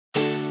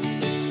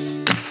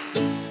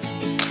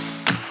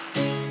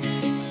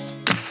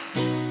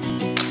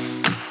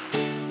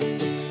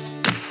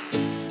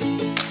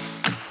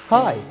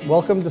Hi,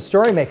 welcome to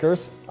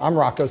StoryMakers. I'm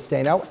Rocco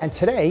Stano, and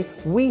today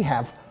we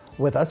have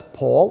with us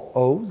Paul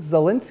O.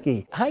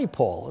 Zelinsky. Hi,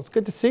 Paul. It's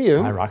good to see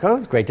you. Hi, Rocco.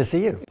 It's great to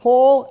see you.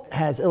 Paul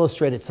has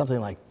illustrated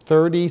something like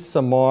 30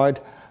 some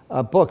odd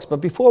books, but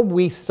before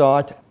we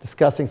start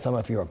discussing some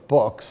of your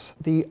books,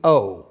 the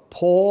O,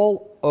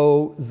 Paul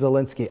O.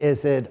 Zelinsky,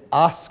 is it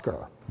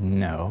Oscar?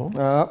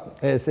 No.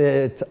 Is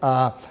it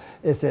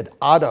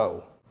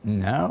Otto?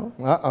 No.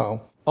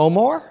 Uh-oh.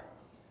 Omar?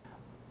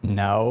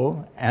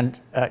 No. And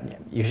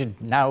you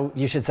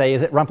should say,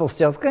 is it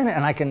Rumpelstiltskin?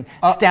 And I can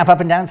stamp up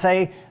and down and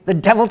say, the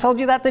devil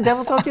told you that, the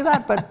devil told you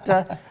that. But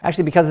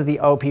actually, because of the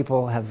O,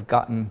 people have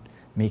gotten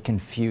me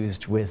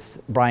confused with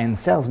Brian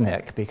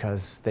Selznick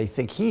because they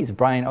think he's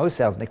Brian O.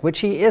 Selznick, which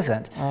he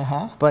isn't.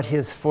 But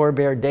his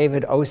forebear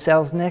David O.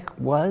 Selznick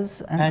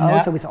was an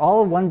O, so it's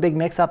all one big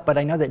mix-up. But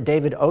I know that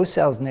David O.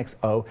 Selznick's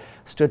O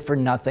stood for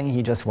nothing.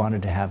 He just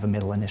wanted to have a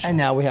middle initial. And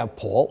now we have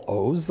Paul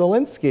O.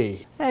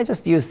 Zelinsky. I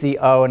just use the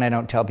O and I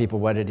don't tell people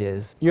what it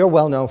is. You're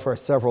well known for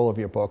several of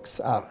your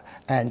books,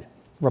 and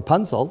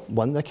Rapunzel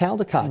won the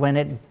Caldecott. When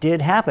it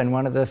did happen,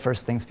 one of the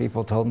first things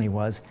people told me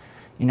was,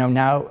 you know,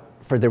 now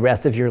for the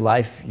rest of your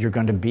life, you're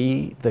going to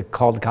be the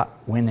Caldecott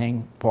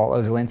winning Paul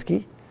O.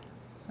 Zelinsky.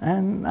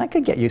 And I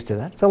could get used to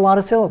that. It's a lot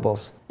of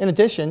syllables. In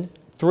addition,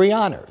 3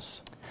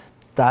 honors.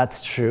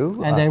 That's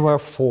true. And they were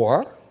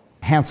for?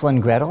 Hansel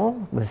and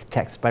Gretel with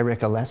text by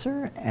Rick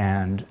Lesser,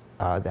 and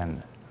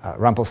then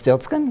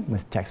Rumpelstiltskin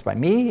with text by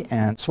me,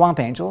 and Swamp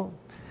Angel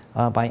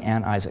by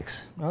Ann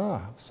Isaacs.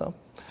 So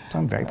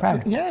I'm very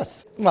proud.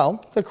 Yes.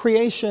 Well, the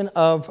creation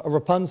of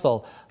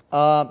Rapunzel,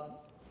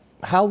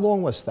 how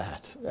long was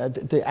that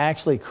to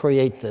actually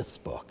create this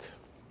book?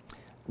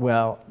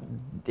 Well,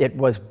 it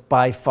was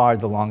by far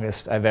the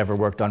longest I've ever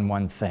worked on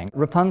one thing.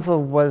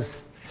 Rapunzel was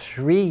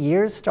 3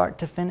 years start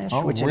to finish,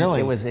 which really?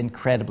 It was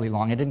incredibly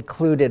long. It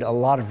included a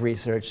lot of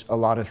research, a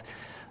lot of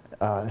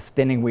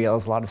spinning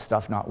wheels, a lot of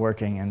stuff not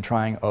working and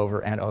trying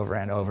over and over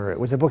and over. It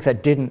was a book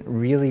that didn't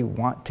really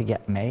want to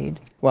get made.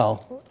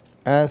 Well,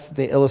 as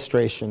the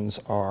illustrations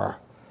are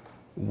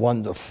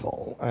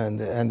wonderful and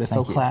they're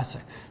so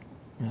classic.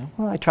 Yeah.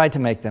 Well, I tried to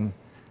make them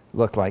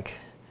look like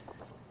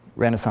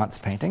Renaissance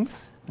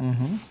paintings,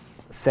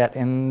 set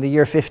in the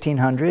year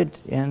 1500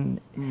 in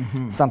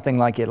something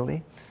like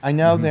Italy. I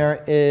know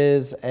there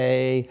is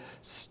a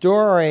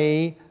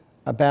story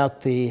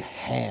about the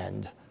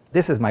hand.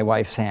 This is my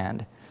wife's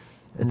hand.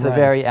 It's a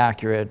very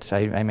accurate,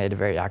 I made a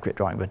very accurate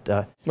drawing,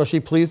 but... Was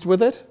she pleased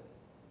with it?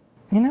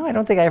 You know, I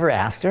don't think I ever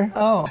asked her.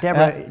 Oh.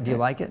 Deborah, do you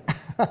like it?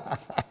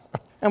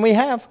 And we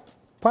have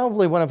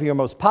probably one of your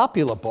most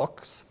popular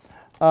books,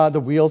 The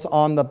Wheels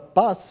on the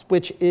Bus,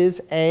 which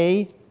is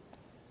a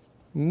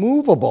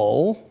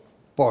movable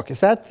book. Is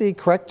that the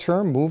correct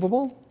term,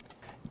 movable?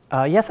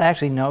 Yes, I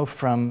actually know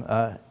from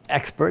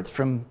experts,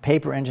 from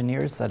paper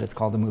engineers, that it's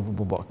called a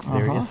movable book.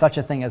 There is such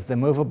a thing as the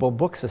Movable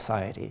Book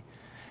Society,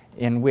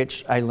 in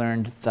which I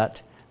learned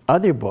that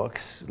other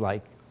books,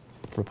 like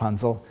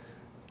Rapunzel,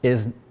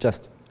 is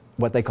just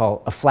what they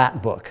call a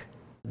flat book.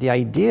 The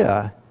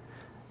idea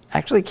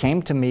actually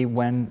came to me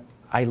when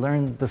I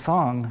learned the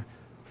song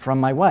from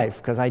my wife,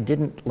 because I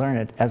didn't learn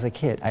it as a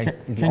kid.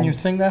 Can you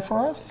sing that for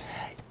us?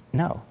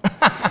 No.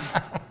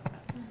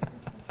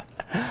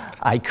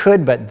 I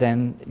could, but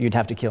then you'd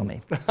have to kill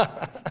me.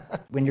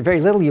 When you're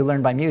very little, you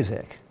learn by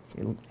music.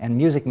 And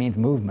music means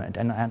movement.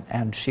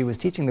 And she was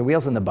teaching The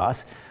Wheels on the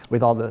Bus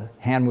with all the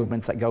hand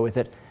movements that go with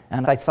it.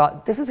 And I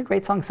thought, this is a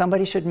great song.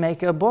 Somebody should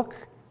make a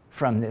book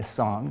from this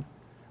song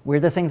where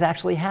the things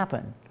actually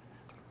happen.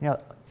 You know,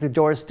 the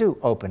doors do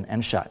open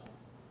and shut.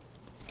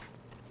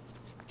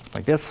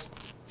 Like this.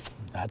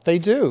 That they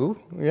do,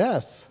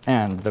 yes.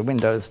 And the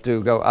windows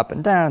do go up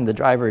and down. The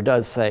driver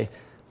does say,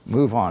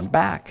 move on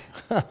back.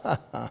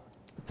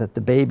 That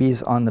the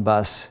babies on the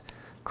bus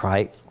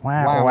cry,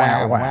 wah,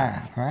 wah, wah.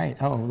 Right,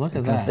 oh, look at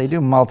that. Because they do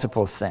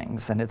multiple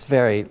things, and it's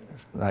very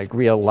like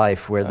real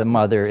life where the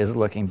mother is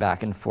looking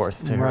back and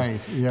forth to her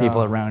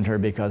people around her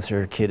because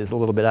her kid is a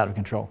little bit out of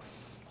control.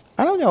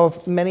 I don't know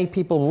if many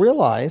people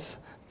realize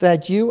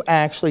that you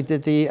actually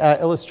did the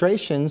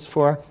illustrations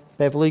for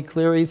Beverly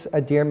Cleary's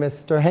Dear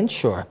Mr.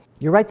 Henshaw.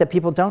 You're right that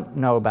people don't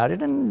know about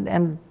it,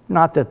 and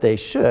not that they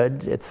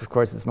should. Of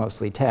course, it's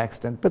mostly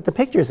text, but the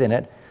pictures in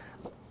it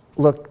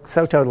look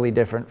so totally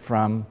different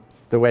from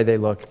the way they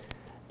look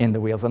in The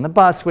Wheels on the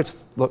Bus, which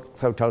look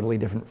so totally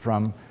different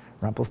from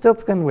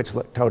Rumpelstiltskin, which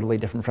look totally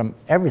different from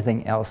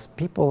everything else.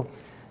 People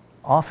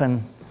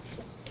often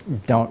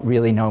don't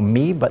really know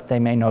me, but they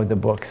may know the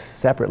books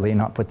separately and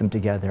not put them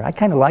together. I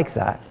kind of like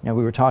that. You know,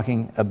 we were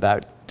talking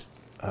about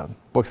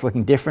books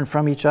looking different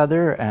from each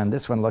other, and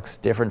this one looks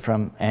different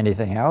from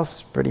anything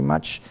else, pretty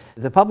much.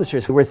 The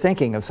publishers were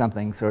thinking of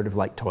something sort of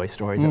like Toy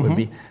Story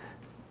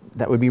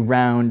that would be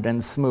round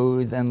and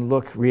smooth and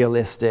look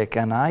realistic,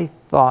 and I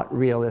thought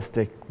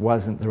realistic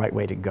wasn't the right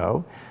way to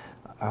go.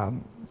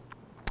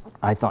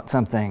 I thought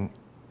something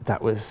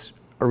that was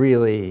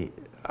really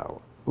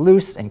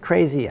loose and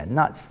crazy and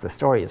nuts. The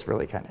story is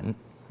really kind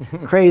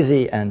of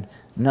crazy and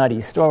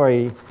nutty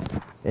story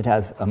It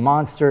has a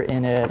monster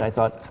in it. I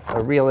thought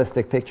a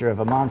realistic picture of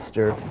a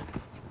monster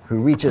who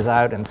reaches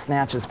out and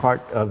snatches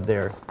part of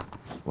their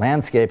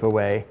landscape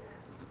away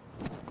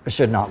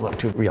should not look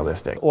too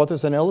realistic.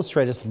 Authors and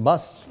illustrators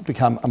must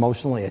become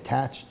emotionally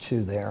attached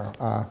to their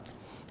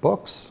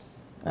books.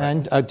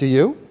 And do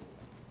you?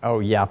 Oh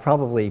yeah,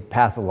 probably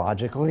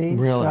pathologically.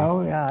 Really?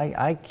 So yeah,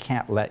 I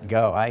can't let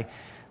go.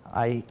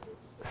 I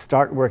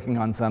start working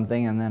on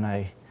something and then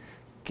I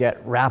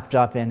get wrapped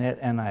up in it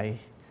and I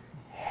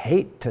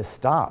hate to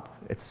stop.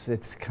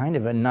 It's kind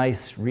of a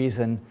nice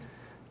reason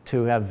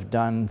to have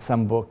done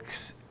some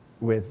books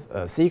with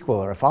a sequel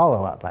or a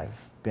follow-up.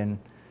 I've been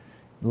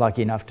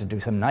lucky enough to do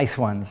some nice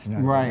ones. You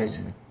know, right.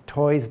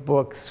 Toys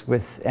books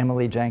with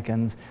Emily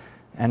Jenkins,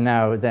 and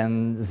now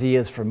then Z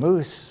is for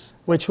Moose.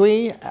 Which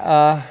we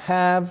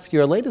have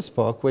your latest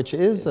book, which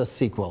is a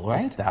sequel,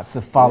 right? That's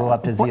the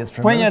follow-up to Z is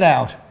for Moose. Bring it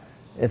out.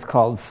 It's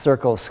called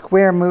Circle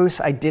Square Moose.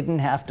 I didn't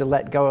have to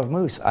let go of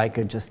Moose. I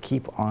could just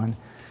keep on.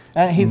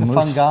 And he's Moose. a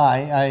fun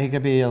guy. He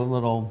could be a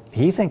little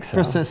he thinks so.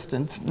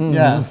 persistent.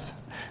 Yes.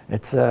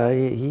 It's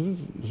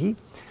he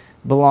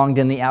belonged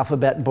in the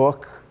alphabet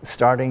book,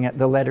 starting at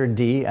the letter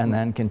D and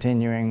then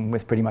continuing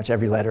with pretty much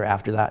every letter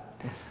after that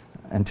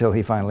until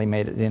he finally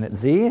made it in at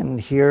Z. And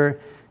here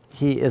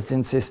he is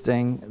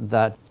insisting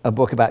that a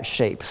book about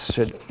shapes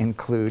should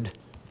include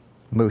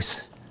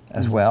moose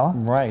as well.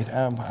 Right.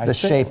 The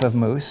shape of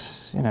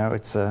moose, you know,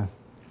 it's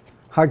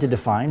hard to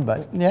define,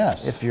 but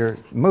yes, if you're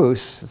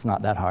moose, it's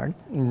not that hard.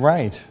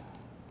 Right.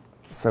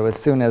 So as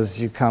soon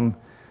as you come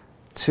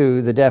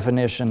to the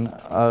definition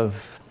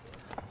of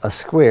a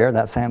square,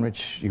 that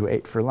sandwich you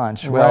ate for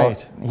lunch, well,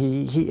 right.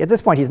 he at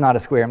this point, he's not a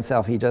square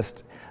himself. He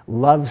just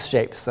loves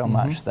shapes so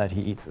much that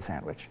he eats the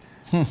sandwich.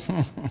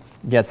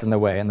 Gets in the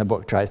way, and the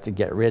book tries to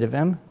get rid of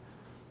him.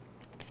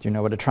 Do you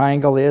know what a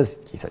triangle is?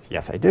 He says,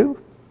 yes, I do,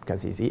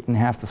 because he's eaten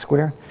half the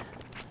square.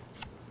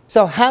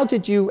 So how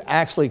did you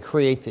actually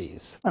create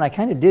these? And I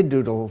kind of did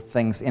doodle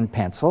things in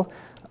pencil,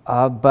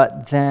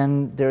 but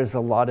then there's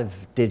a lot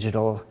of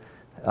digital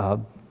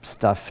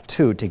stuff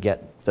too to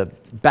get the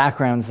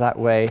backgrounds that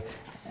way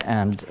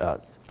and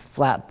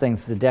flat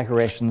things, the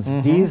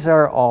decorations. These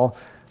are all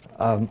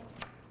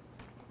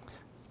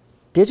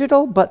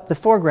digital, but the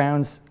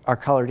foregrounds are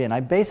colored in. I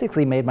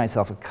basically made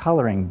myself a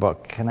coloring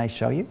book. Can I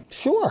show you?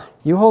 Sure.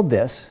 You hold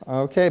this.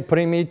 Okay,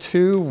 putting me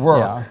to work.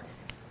 Yeah.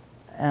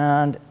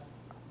 And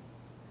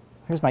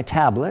here's my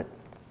tablet.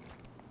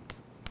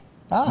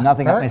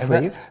 Nothing up my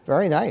sleeve.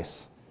 Very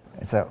nice.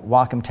 It's a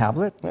Wacom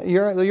tablet.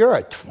 You're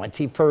a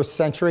 21st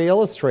century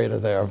illustrator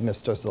there,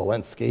 Mr.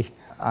 Zelinsky.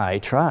 I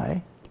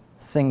try.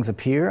 Things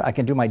appear. I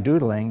can do my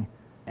doodling.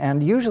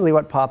 And usually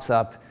what pops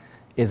up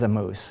is a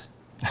moose.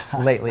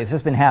 Lately, it's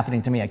just been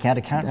happening to me. I can't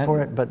account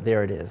for it, but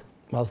there it is.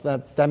 Well,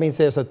 that means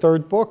there's a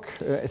third book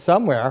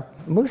somewhere.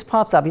 Moose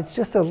pops up. It's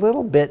just a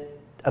little bit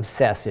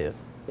obsessive.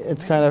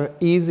 It's kind of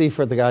easy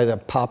for the guy to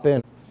pop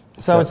in.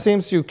 So it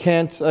seems you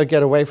can't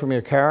get away from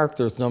your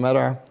characters no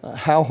matter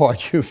how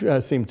hard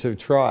you seem to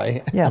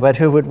try. Yeah, but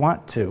who would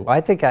want to? I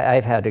think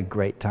I've had a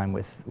great time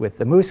with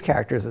the moose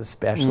characters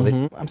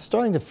especially. I'm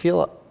starting to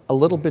feel a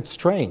little bit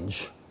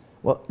strange.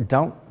 Well,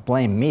 don't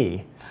blame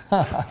me.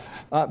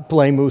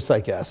 Blame Moose,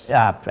 I guess.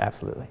 Yeah,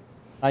 absolutely.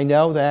 I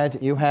know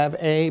that you have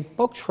a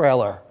book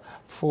trailer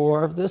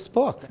for this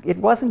book. It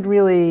wasn't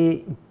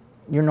really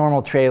your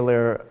normal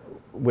trailer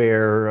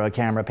where a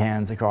camera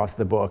pans across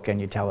the book and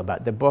you tell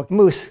about the book.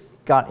 Moose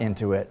got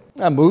into it.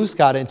 Moose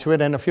got into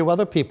it, and a few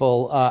other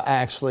people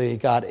actually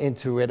got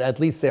into it.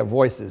 At least their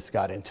voices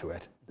got into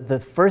it.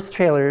 The first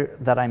trailer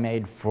that I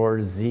made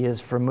for Z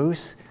is for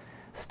Moose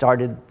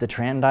started the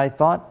trend, I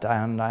thought,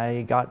 and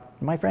I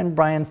got my friend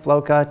Brian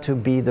Floca to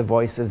be the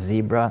voice of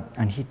Zebra,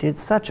 and he did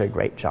such a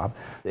great job.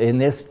 In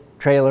this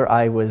trailer,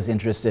 I was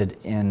interested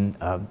in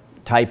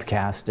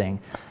typecasting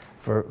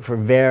for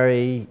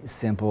very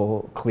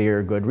simple,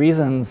 clear, good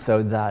reasons,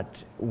 so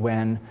that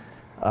when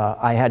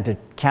I had to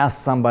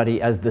cast somebody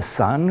as the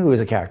son, who is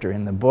a character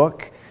in the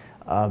book,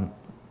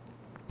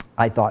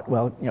 I thought,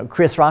 well, you know,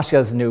 Chris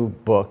Roshka's new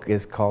book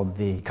is called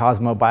The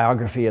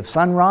Cosmobiography of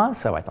Sun Ra,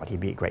 so I thought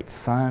he'd be a great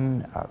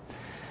son.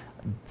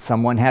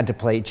 Someone had to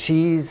play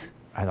Cheese.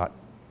 I thought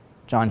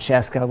John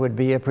Sheska would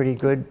be a pretty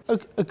good...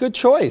 A good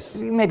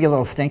choice. Maybe a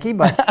little stinky,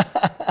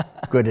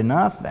 but good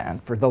enough.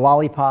 And for the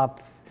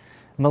Lollipop,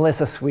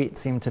 Melissa Sweet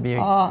seemed to be...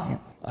 I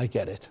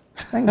get it.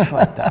 Things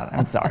like that.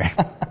 I'm sorry.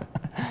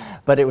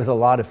 But it was a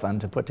lot of fun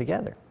to put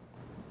together.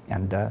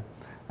 And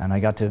I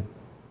got to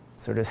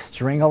sort of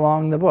string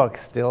along the book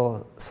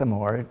still some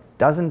more. It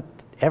doesn't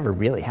ever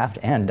really have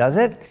to end, does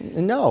it?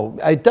 No,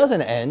 it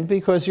doesn't end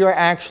because you're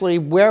actually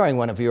wearing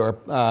one of your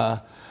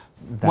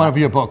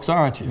books,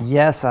 aren't you?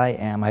 Yes, I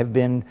am. I've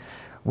been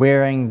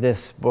wearing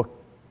this book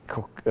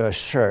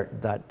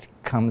shirt that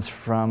comes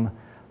from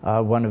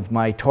one of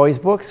my Toys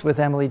books with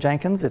Emily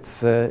Jenkins.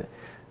 It's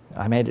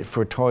I made it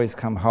for Toys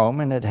Come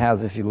Home, and it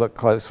has, if you look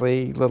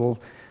closely, little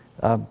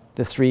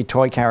the three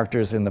toy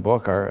characters in the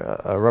book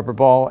are a rubber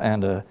ball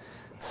and a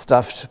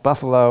stuffed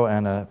buffalo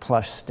and a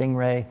plush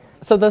stingray.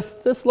 So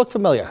does this look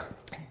familiar?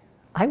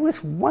 I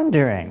was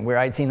wondering where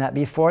I'd seen that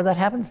before. That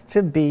happens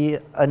to be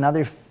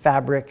another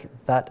fabric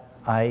that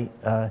I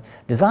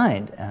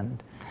designed.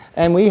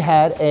 And we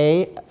had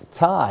a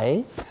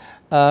tie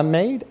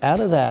made out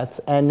of that.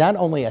 And not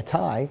only a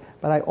tie,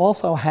 but I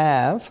also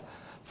have,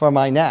 for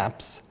my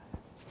naps,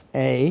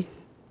 a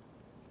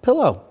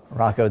pillow.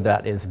 Rocco,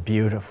 that is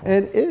beautiful.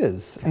 It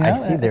is. I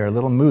see there are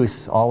little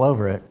moose all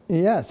over it.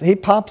 Yes, he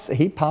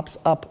pops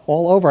up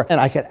all over.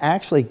 And I could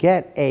actually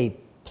get a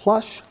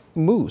plush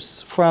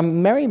moose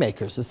from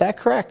Merrymakers. Is that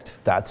correct?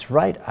 That's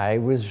right. I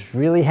was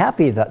really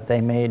happy that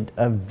they made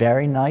a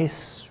very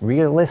nice,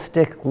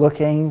 realistic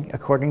looking,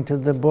 according to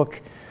the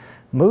book,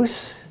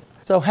 moose.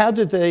 So how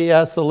did the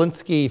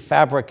Zelinsky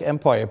fabric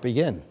empire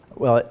begin?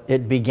 Well,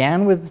 it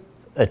began with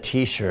a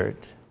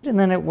t-shirt, and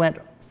then it went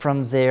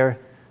from there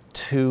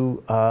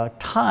to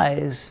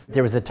ties.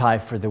 There was a tie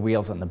for the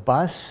wheels on the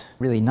bus,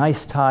 really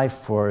nice tie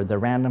for the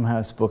Random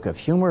House Book of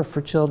Humor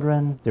for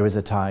Children. There was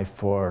a tie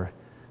for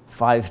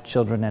 5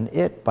 Children and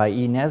It by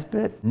E.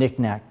 Nesbitt, Knick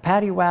Knack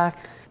Paddywhack,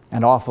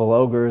 An Awful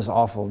Ogre's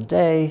Awful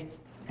Day,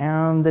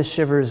 and The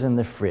Shivers in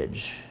the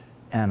Fridge.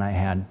 And I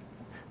had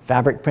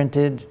fabric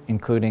printed,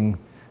 including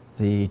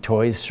the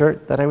toys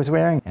shirt that I was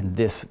wearing, and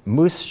this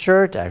moose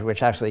shirt,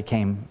 which actually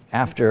came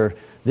after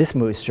this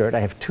moose shirt. I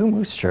have 2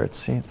 moose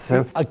shirts.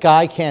 So a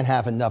guy can't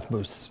have enough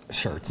moose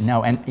shirts.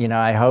 No, and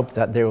I hope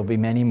that there will be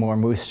many more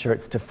moose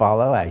shirts to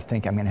follow. I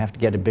think I'm going to have to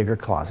get a bigger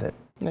closet.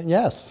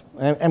 Yes,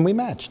 and we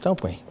match,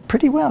 don't we?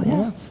 Pretty well,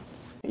 yeah.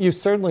 You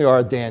certainly are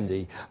a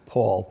dandy,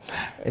 Paul.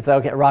 It's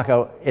okay,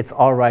 Rocco, it's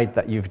all right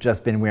that you've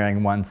just been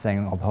wearing one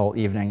thing the whole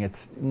evening.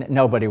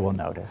 Nobody will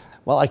notice.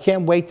 Well, I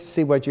can't wait to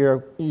see what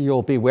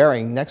you'll be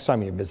wearing next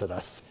time you visit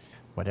us.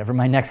 Whatever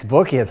my next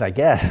book is, I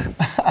guess.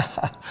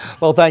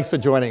 Well, thanks for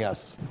joining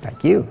us.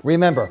 Thank you.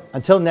 Remember,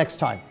 until next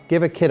time,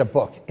 give a kid a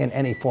book in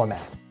any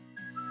format.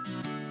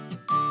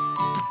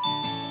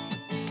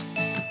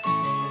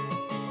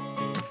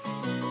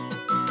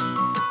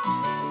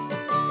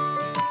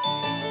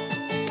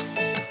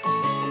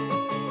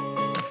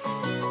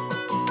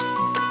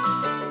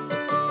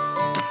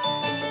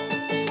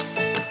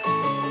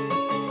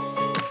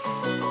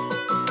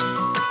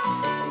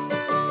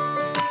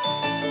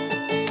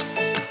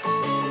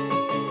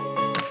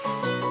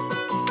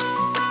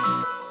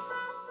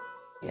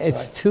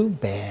 It's too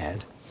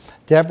bad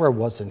Deborah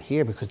wasn't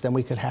here, because then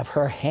we could have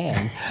her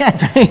hand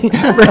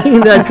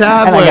bring the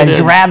tablet and I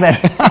could grab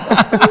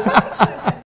it.